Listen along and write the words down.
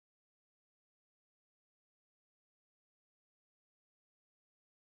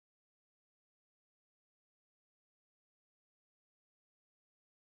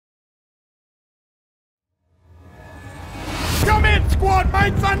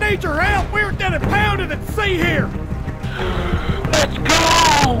Mates, I need your help. We're getting pounded at sea here. Let's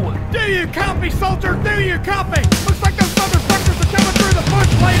go! Do you copy, soldier? Do you copy? Looks like those motherfuckers are coming through the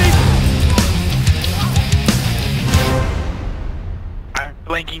bush, ladies. I'm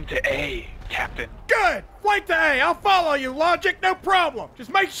flanking to A, Captain. Good. Flank to A. I'll follow you, Logic. No problem.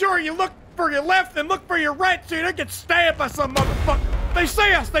 Just make sure you look for your left and look for your right so you don't get stabbed by some motherfucker. They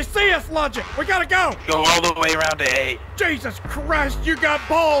see us, Logic. We gotta go. Go all the way around to A. Jesus Christ, you got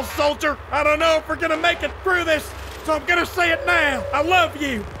balls, soldier. I don't know if we're gonna make it through this, so I'm gonna say it now. I love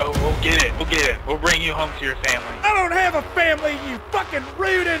you. Oh, we'll get it. We'll bring you home to your family. I don't have a family, you fucking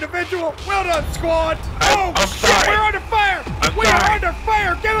rude individual. Well done, squad. I'm shit, sorry. we're under fire. We are under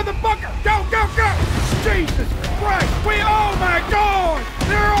fire. Get in the bunker. Go, go, go. Jesus Christ. Oh my God.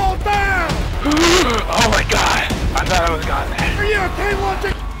 They're all down. Oh my God. I thought I was gone there. Are you okay,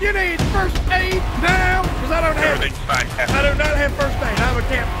 Logic? You need first aid now? Because I don't have it. Everything's fine, Captain. I do not have first aid. I'm a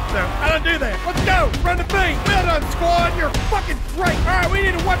captain, so I don't do that. Let's go. Run the thing. Well done, squad. You're fucking great. All right, we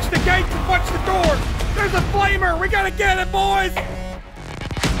need to watch the gates and watch the doors. There's a flamer. We gotta get it, boys.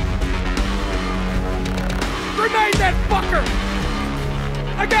 Grenade that fucker.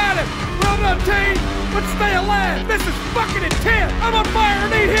 I got him. Well done, team. Let's stay alive. This is fucking intense. I'm on fire. I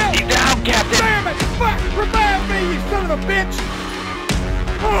need help. He's down, Captain. Damn it. Fuck. Revive me, you son of a bitch.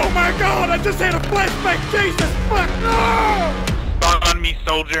 Oh my God, I just had a flashback. Jesus, fuck. No. Spawn on me,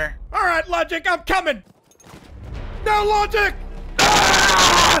 soldier. All right, Logic, I'm coming. No, Logic.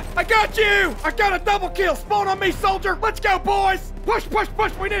 I got you. I got a double kill. Spawn on me, soldier. Let's go, boys. Push, push,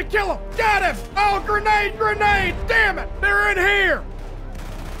 push. We need to kill him. Got him. Oh, grenade, grenade. Damn it. They're in here.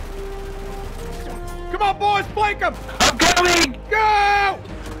 Come on, boys, flank them. I'm coming. Go.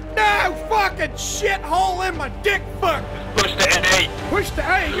 No fucking shithole in my dick fuck. Push to NA. Push to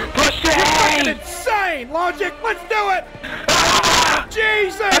A. You're A. fucking insane, Logic. Let's do it. Ah!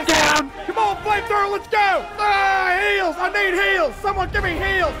 Jesus. I'm down. Come on, flamethrower. Let's go. Ah, heals. I need heals. Someone give me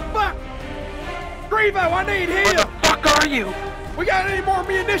heals. Fuck. Grievo, I need Where heals. the fuck are you? We got any more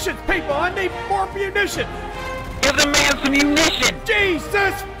munitions, people? I need more munitions. Give the man some munition.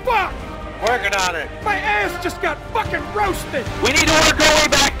 Jesus fuck. Working on it. My ass just got fucking roasted. We need to work our way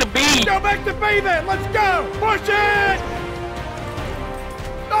back to B. Go back to B then. Let's go. Push it.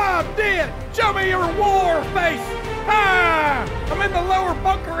 Oh, I'm dead. Show me your war face. Ah, I'm in the lower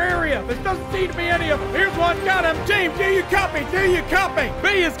bunker area. There doesn't seem to be any of them. Here's one. Got him. Team, do you copy? Do you copy?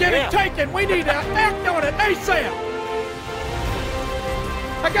 B is getting taken. We need to act on it ASAP.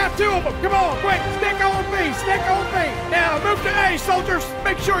 I got two of them. Come on, quick. Stick on B. Stick on B. Now, move to A, soldiers.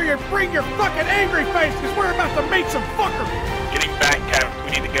 Make sure you bring your fucking angry face, because we're about to meet some fuckers. Getting back, Captain.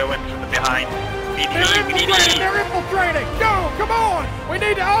 We need to go in from the behind. They're infiltrating. They're infiltrating. Go. Come on. We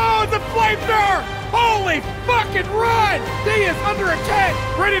need to. Oh, the flamethrower. Holy fucking run. D is under attack.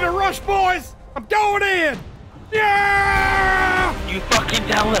 Ready to rush, boys. I'm going in. Yeah. You fucking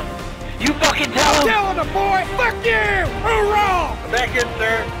tell him. You fucking tell him. Telling him, boy. Fuck you. Hoorah. Back in,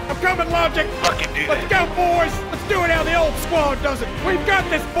 sir. I'm coming, Logic. Fucking do Let's go, boys. Let's do it how the old squad does it. We've got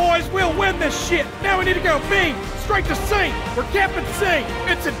this, boys. We'll win this shit. Now we need to go B. Straight to C. We're camping C.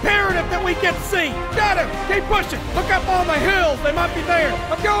 It's imperative that we get C. Got him. Keep pushing. Look up on the hills. They might be there.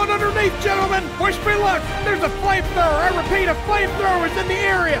 I'm going underneath, gentlemen. Wish me luck. There's a flamethrower. I repeat, a flamethrower is in the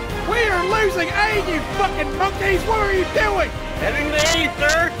area. We are losing A, you fucking monkeys. What are you doing? Heading to A,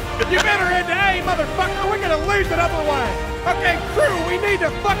 sir. You better head to A, motherfucker. We're gonna lose it otherwise. Okay, crew, we need to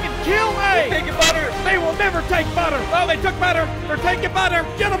fucking kill A. Take butter. They will never take butter. Oh, they took butter. They're taking butter.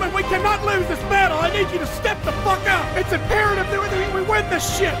 Gentlemen, we cannot lose this battle. I need you to step the fuck up. It's imperative that we win this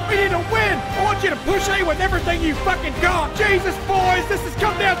shit. We need to win. I want you to push A with everything you fucking got. Jesus, boys, this has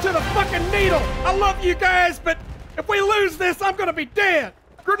come down to the fucking needle. I love you guys, but if we lose this, I'm gonna be dead.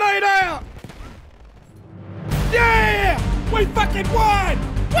 Grenade out. Yeah! We fucking won!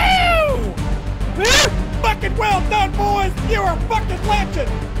 Woo! Fucking well done, boys! You are fucking legend!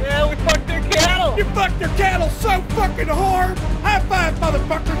 Yeah, we fucked their cattle. You fucked their cattle so fucking hard! High five,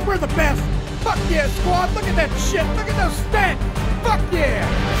 motherfuckers! We're the best! Fuck yeah, squad! Look at that shit! Look at those stats! Fuck yeah!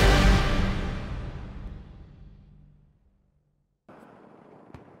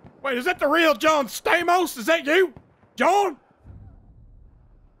 Wait, is that the real John Stamos? Is that you? John?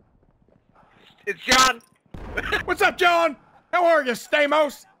 It's John. What's up, John? How are you,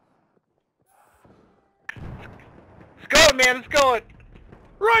 Stamos? It's going, man. It's going.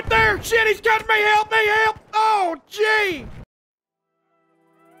 Right there! Shit, he's got me! Help me! Help! Oh, gee!